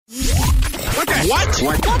What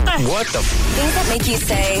the? Things that make you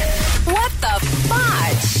say, what the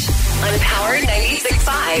fudge? On Power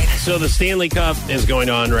 96.5. So the Stanley Cup is going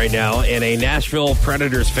on right now, and a Nashville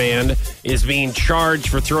Predators fan is being charged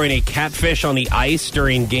for throwing a catfish on the ice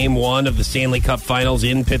during Game 1 of the Stanley Cup Finals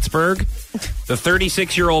in Pittsburgh. The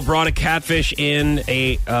 36-year-old brought a catfish in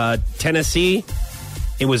Tennessee.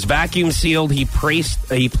 It was vacuum sealed. He placed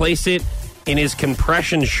it in his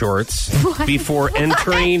compression shorts before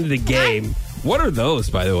entering the game. What are those,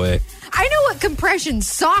 by the way? I know what compression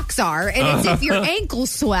socks are, and it's if your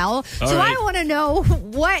ankles swell. So right. I want to know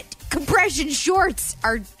what compression shorts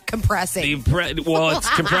are compressing. It's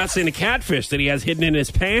compressing a catfish that he has hidden in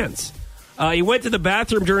his pants. He went to the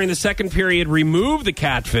bathroom during the second period, removed the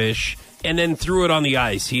catfish, and then threw it on the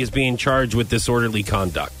ice. He is being charged with disorderly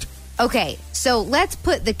conduct. Okay, so let's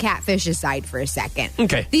put the catfish aside for a second.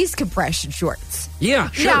 Okay. These compression shorts.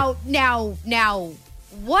 Yeah, sure. Now,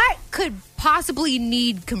 what could possibly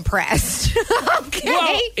need compressed? Okay.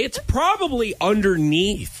 Well, it's probably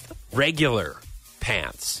underneath regular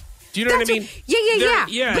pants. Do you know what I mean?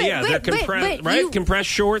 Yeah. They're compressed, right? Compressed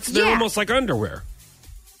shorts. They're almost like underwear,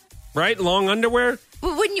 right? Long underwear.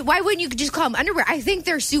 But why wouldn't you just call them underwear? I think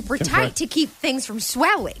they're super tight to keep things from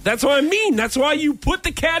swelling. That's what I mean. That's why you put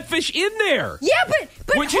the catfish in there. Yeah,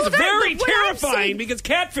 but which is very terrifying because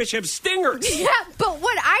catfish have stingers. Yeah, but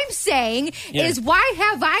what I'm saying is why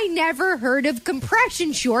have I never heard of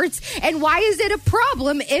compression shorts, and why is it a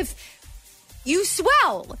problem if you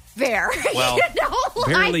swell there? Well,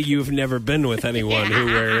 apparently you've never been with anyone who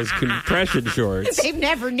wears compression shorts. They've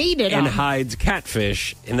never needed and them. hides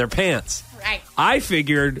catfish in their pants. Right. I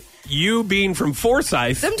figured you being from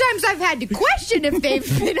Forsyth. Sometimes I've had to question if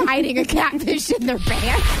they've been hiding a catfish in their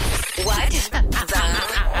pants. What the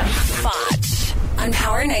fudge? On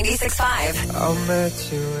Power 96.5. I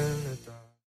met you in